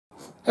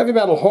Heavy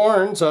Metal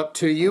Horns up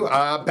to you.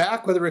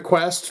 Back with a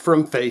request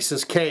from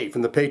Faces K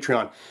from the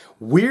Patreon.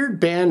 Weird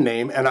band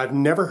name, and I've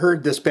never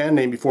heard this band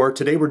name before.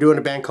 Today we're doing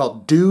a band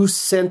called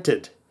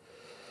Scented.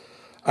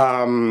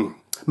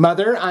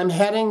 Mother, I'm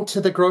heading to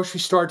the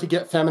grocery store to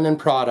get feminine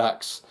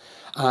products.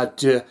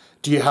 Do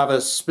you have a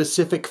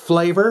specific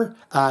flavor?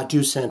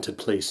 Scented,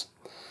 please.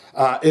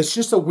 It's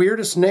just the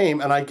weirdest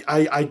name, and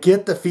I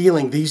get the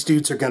feeling these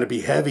dudes are going to be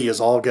heavy as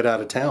all get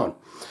out of town.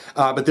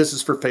 But this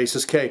is for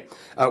Faces K.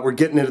 We're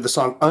getting into the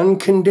song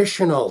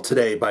Unconditional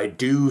today by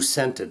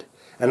Scented.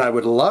 And I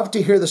would love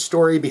to hear the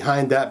story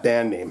behind that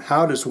band name.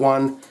 How does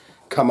one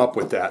come up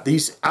with that?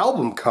 These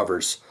album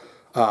covers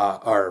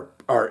are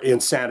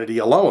insanity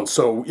alone.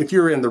 So if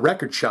you're in the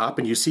record shop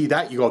and you see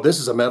that, you go, this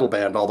is a metal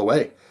band all the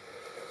way.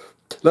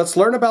 Let's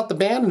learn about the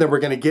band, and then we're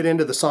going to get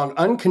into the song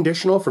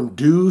Unconditional from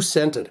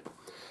Scented.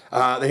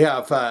 They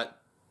have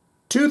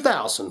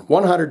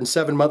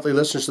 2,107 monthly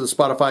listeners to the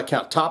Spotify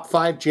account. Top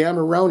 5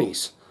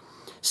 Jammeronies.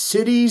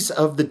 Cities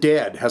of the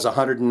Dead has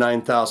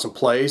 109,000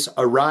 plays.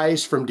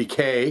 Arise from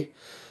Decay,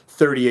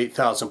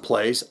 38,000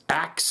 plays.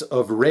 Acts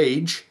of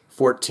Rage,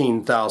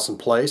 14,000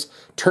 plays.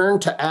 Turn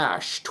to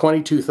Ash,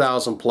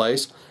 22,000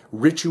 plays.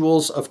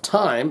 Rituals of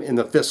Time in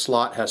the 5th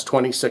slot has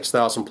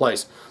 26,000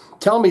 plays.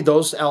 Tell me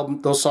those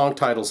song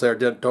titles there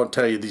don't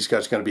tell you these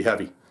guys are going to be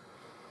heavy.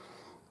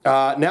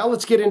 Now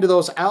let's get into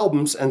those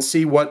albums and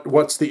see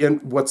what's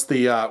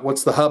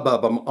the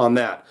hubbub on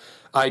that.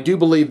 I do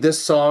believe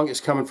this song is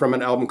coming from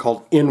an album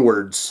called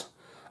Inwards.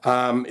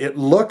 It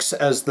looks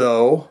as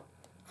though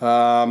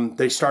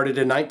they started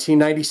in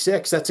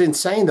 1996. That's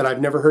insane that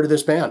I've never heard of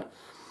this band.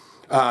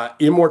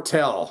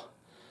 Immortelle,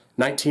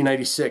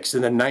 1996,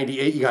 and then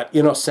 98 you got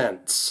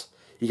Innocence.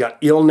 You got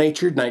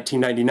Ill-Natured,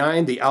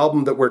 1999. The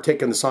album that we're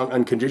taking the song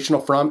Unconditional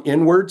from,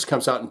 Inwards,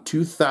 comes out in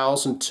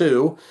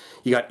 2002.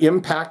 You got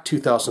Impact,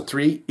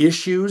 2003.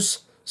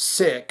 Issues,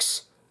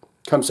 6,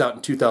 comes out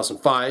in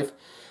 2005.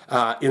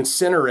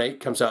 Incinerate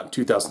comes out in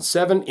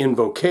 2007.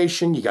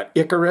 Invocation, you got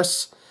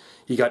Icarus.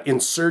 You got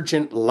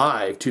Insurgent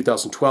Live,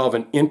 2012.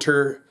 And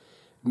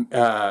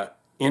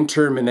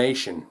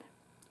Intermination,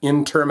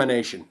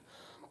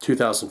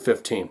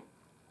 2015.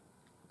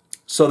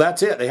 So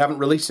that's it. They haven't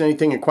released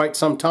anything in quite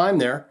some time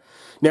there.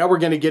 Now we're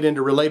going to get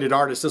into related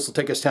artists. This will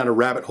take us down a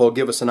rabbit hole,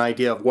 give us an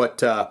idea of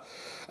what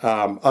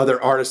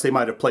other artists they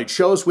might have played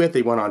shows with,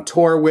 they went on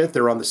tour with,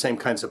 they're on the same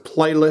kinds of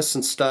playlists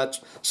and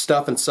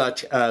stuff and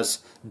such as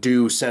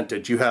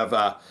Scented. You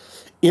have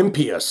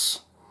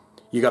Impious,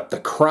 you got The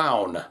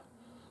Crown,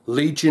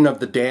 Legion of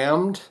the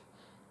Damned,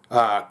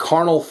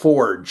 Carnal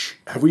Forge.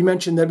 Have we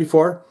mentioned that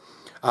before?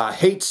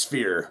 Hate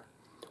Sphere,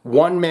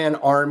 One Man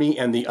Army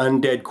and the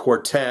Undead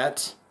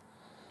Quartet.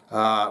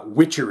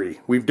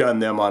 Witchery, we've done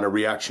them on a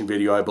reaction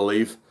video, I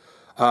believe.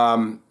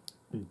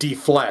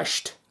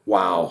 Defleshed,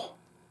 wow,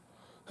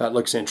 that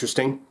looks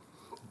interesting.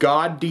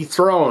 God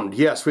Dethroned,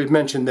 yes, we've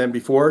mentioned them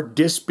before.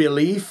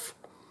 Disbelief,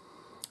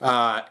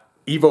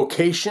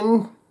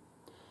 Evocation,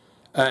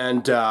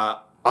 and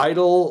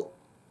Ill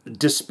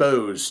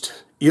Disposed.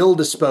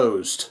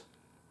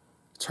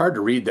 It's hard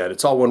to read that,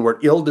 it's all one word,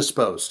 Ill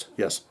Disposed,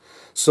 yes.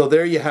 So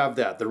there you have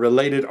that, the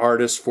related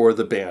artists for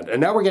the band. And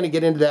now we're going to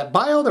get into that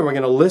bio, then we're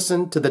going to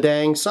listen to the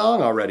dang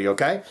song already,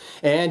 okay?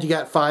 And you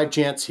got 5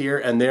 gents here,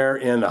 and they're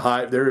in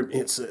a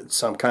it's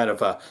some kind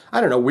of a, I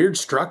don't know, weird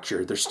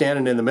structure. They're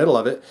standing in the middle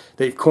of it.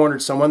 They've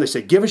cornered someone. They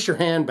say, give us your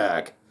hand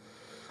back.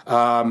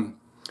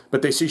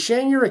 But they say,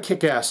 Shane, you're a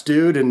kick-ass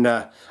dude, and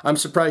I'm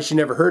surprised you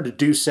never heard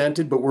of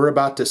Scented, but we're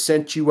about to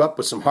scent you up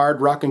with some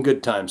hard rockin'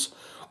 good times.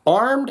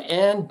 Armed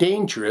and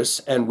dangerous,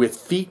 and with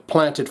feet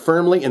planted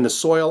firmly in the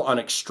soil on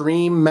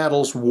extreme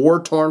metal's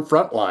war-torn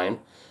front line.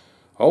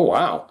 Oh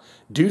wow.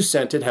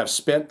 Scented have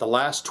spent the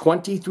last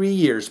 23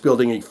 years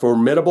building a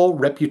formidable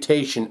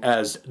reputation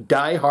as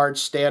die-hard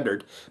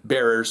standard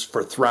bearers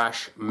for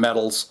thrash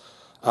metal's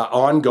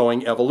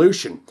ongoing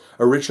evolution.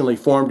 Originally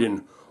formed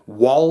in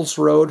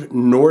Walsrode,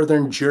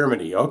 northern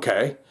Germany.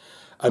 Okay.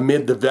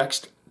 Amid the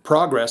vexed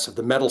progress of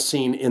the metal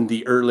scene in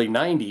the early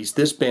 90s,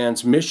 this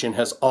band's mission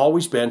has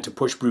always been to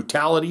push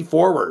brutality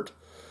forward,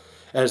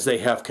 as they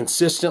have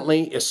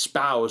consistently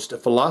espoused a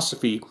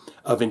philosophy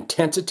of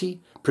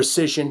intensity,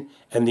 precision,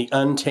 and the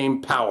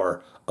untamed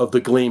power of the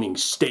gleaming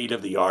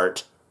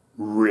state-of-the-art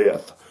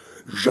riff.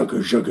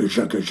 Zhugga, zhugga,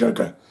 zhugga,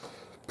 zhugga.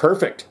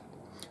 Perfect.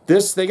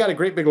 They got a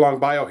great big long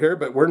bio here,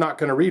 but we're not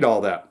going to read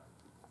all that.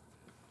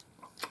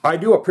 I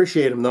do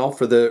appreciate them though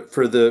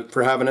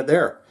for having it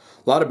there.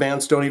 A lot of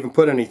bands don't even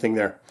put anything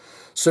there.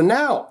 So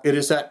now it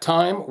is that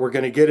time. We're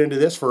going to get into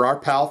this for our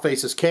pal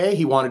Faces K.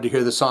 He wanted to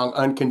hear the song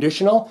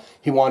Unconditional.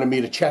 He wanted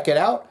me to check it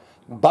out.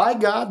 By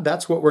God,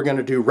 that's what we're going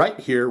to do right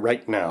here,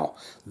 right now.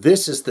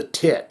 This is the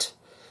tit.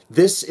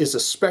 This is a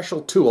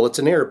special tool. It's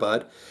an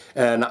earbud.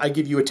 And I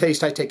give you a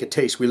taste, I take a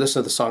taste. We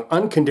listen to the song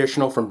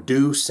Unconditional from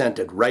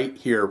Scented right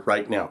here,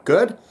 right now.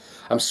 Good?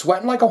 I'm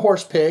sweating like a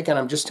horse pig, and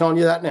I'm just telling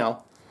you that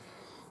now.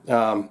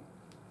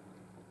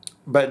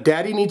 But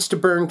Daddy needs to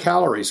burn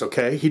calories,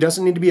 okay? He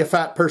doesn't need to be a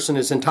fat person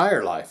his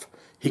entire life.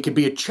 He could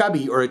be a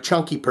chubby or a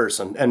chunky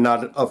person and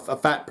not a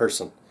fat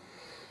person.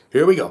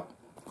 Here we go.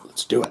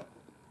 Let's do it.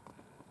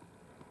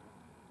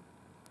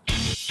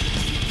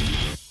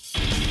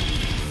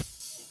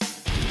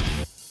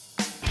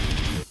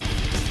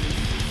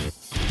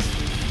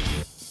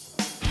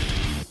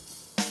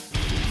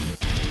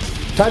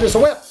 Tight as a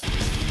whip.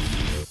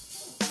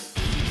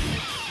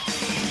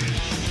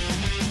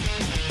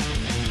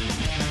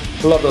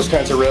 I love those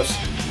kinds of riffs.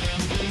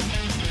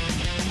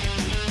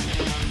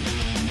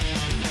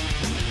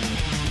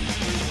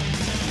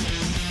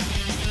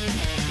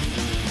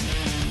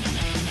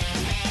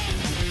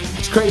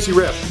 It's a crazy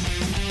riff.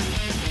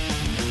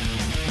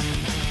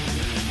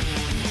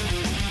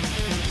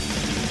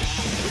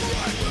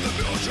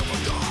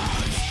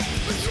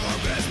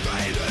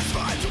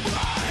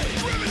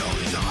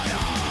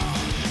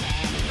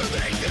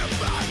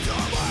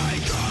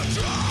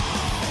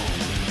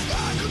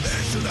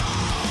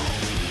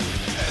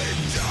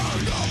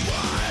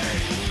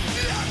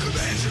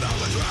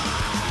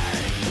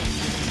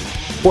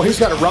 Well, he's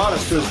got a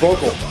rawness to his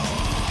vocal.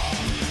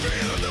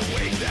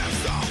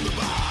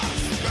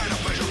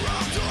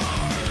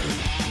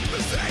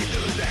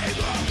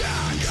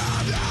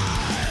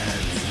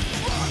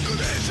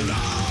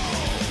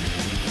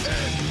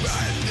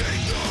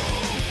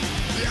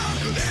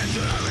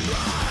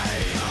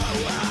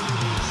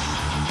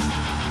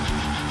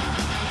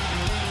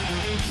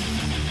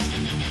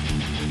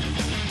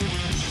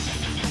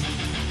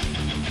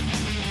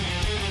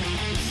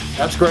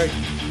 That's great.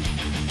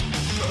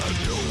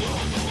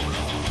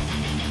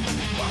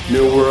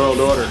 New World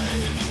Order.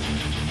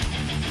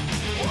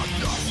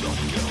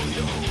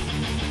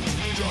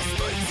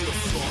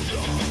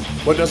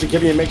 What doesn't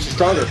kill you makes you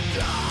stronger.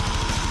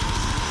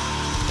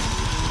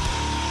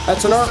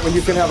 That's an art when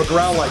you can have a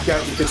growl like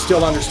that, you can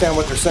still understand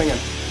what they're singing.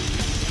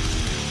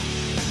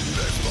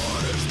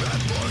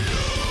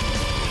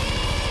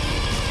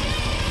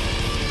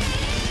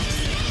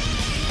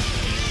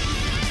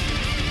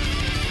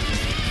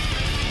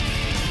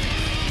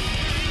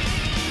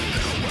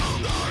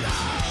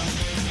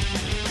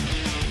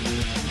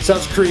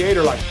 Sounds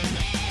creator-like.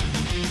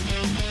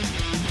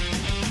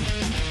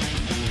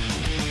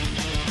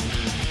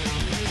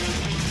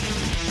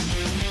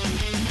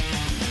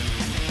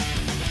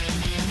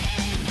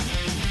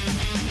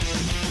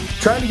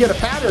 Trying to get a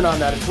pattern on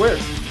that, it's weird.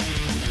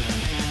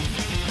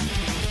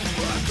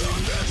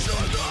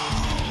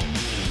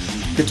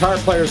 Guitar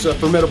player's a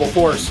formidable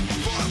force.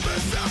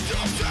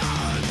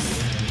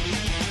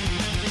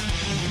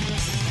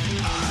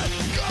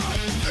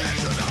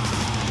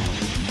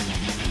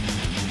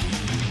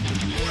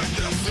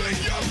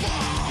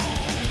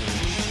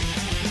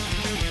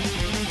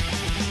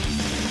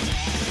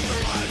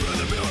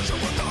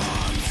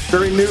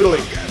 Very noodly.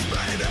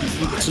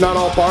 It's not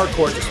all bar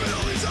chords.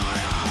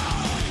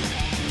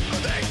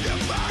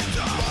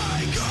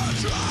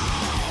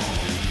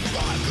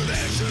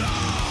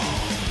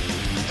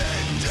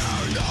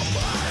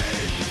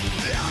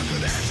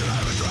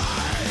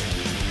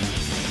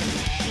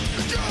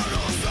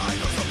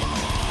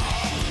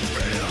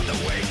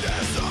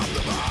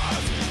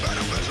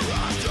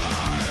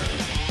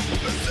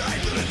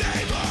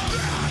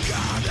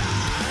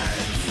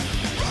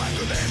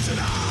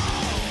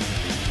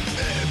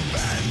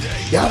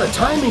 Yeah, the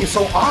timing is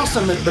so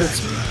awesome, but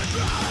it's...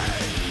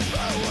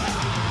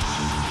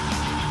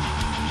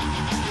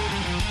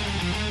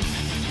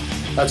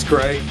 That's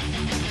great.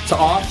 It's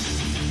off.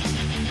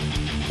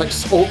 Like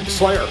old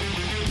Slayer.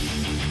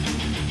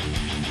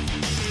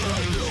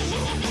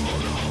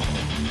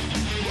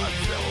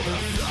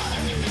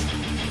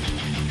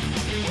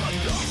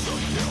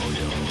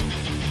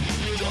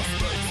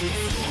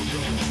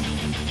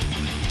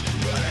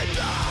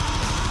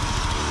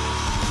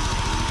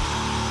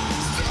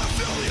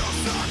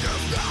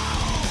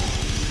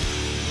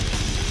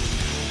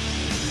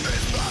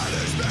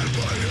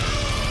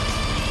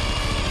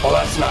 Oh,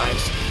 that's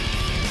nice.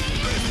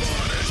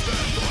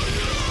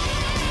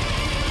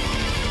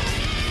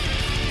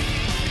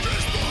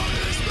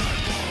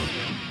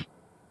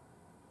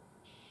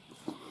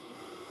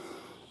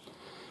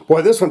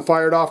 Boy, this one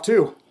fired off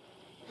too.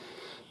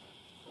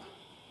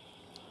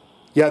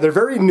 Yeah, they're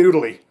very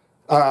noodly.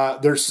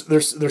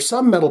 There's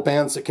some metal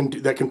bands that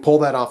can pull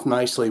that off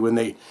nicely when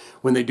they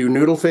do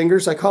noodle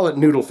fingers. I call it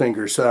noodle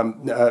fingers.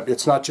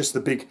 It's not just the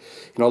big,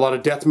 a lot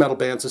of death metal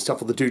bands and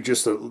stuff will do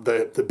just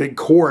the big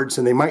chords,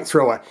 and they might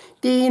throw a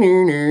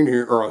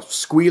or a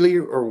squealy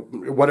or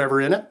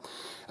whatever in it.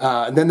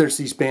 And then there's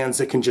these bands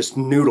that can just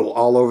noodle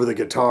all over the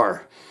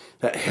guitar.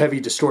 That heavy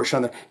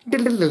distortion on there.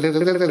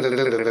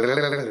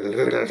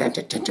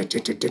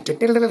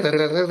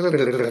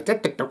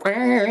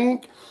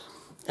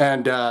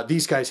 And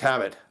these guys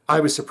have it. I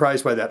was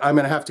surprised by that. I'm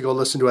going to have to go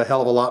listen to a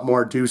hell of a lot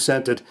more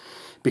Dew-Scented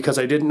because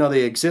I didn't know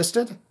they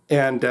existed,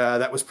 and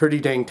that was pretty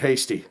dang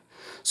tasty.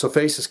 So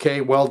Faces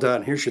K, well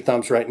done. Here's your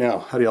thumbs right now.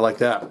 How do you like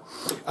that?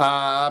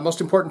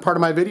 Most important part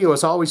of my video,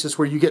 as always, is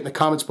where you get in the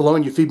comments below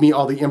and you feed me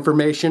all the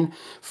information,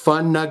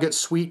 fun nuggets,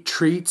 sweet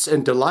treats,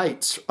 and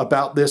delights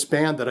about this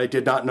band that I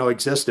did not know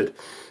existed.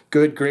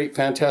 Good, great,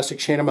 fantastic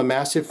Shane. I'm a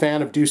massive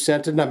fan of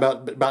Dew-Scented, and I'm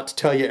about to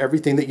tell you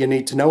everything that you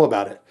need to know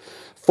about it.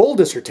 full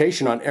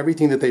dissertation on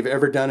everything that they've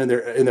ever done in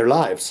their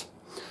lives.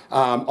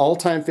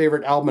 All-time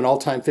favorite album and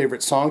all-time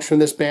favorite songs from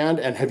this band,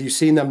 and have you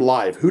seen them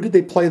live? Who did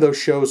they play those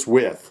shows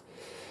with?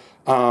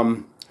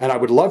 And I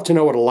would love to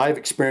know what a live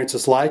experience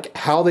is like.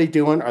 How they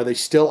doing? Are they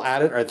still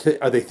at it?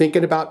 Are they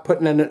thinking about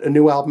putting a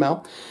new album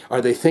out?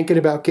 Are they thinking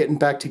about getting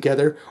back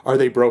together? Are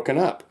they broken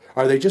up?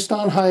 Are they just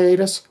on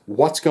hiatus?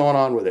 What's going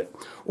on with it?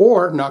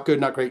 Or, not good,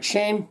 not great,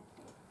 shame,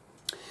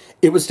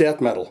 it was death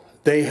metal.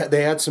 They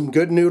had some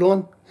good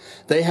noodling.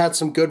 They had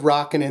some good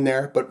rocking in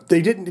there, but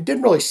it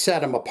didn't really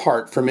set them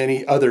apart from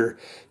any other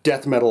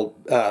death metal,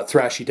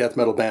 thrashy death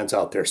metal bands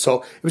out there.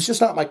 So it was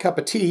just not my cup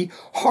of tea.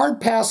 Hard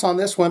pass on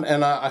this one,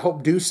 and I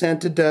hope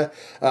Scented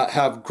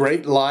have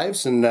great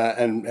lives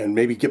and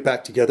maybe get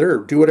back together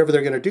or do whatever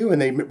they're going to do,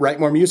 and they write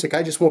more music.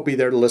 I just won't be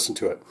there to listen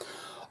to it.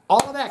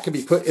 All of that can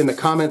be put in the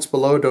comments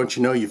below, don't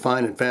you know, you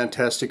fine and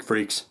fantastic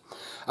freaks.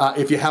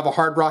 If you have a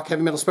hard rock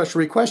heavy metal special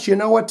request, you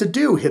know what to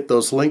do. Hit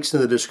those links in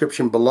the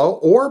description below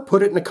or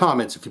put it in the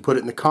comments. If you put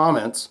it in the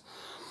comments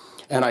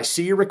and I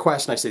see your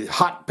request and I say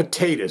hot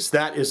potatoes,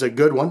 that is a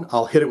good one,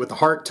 I'll hit it with the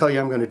heart, tell you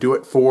I'm going to do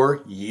it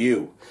for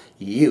you.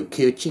 You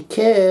coochie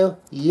coo.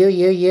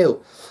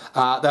 You.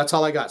 That's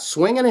all I got.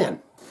 Swinging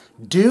in.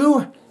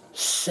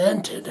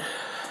 Scented.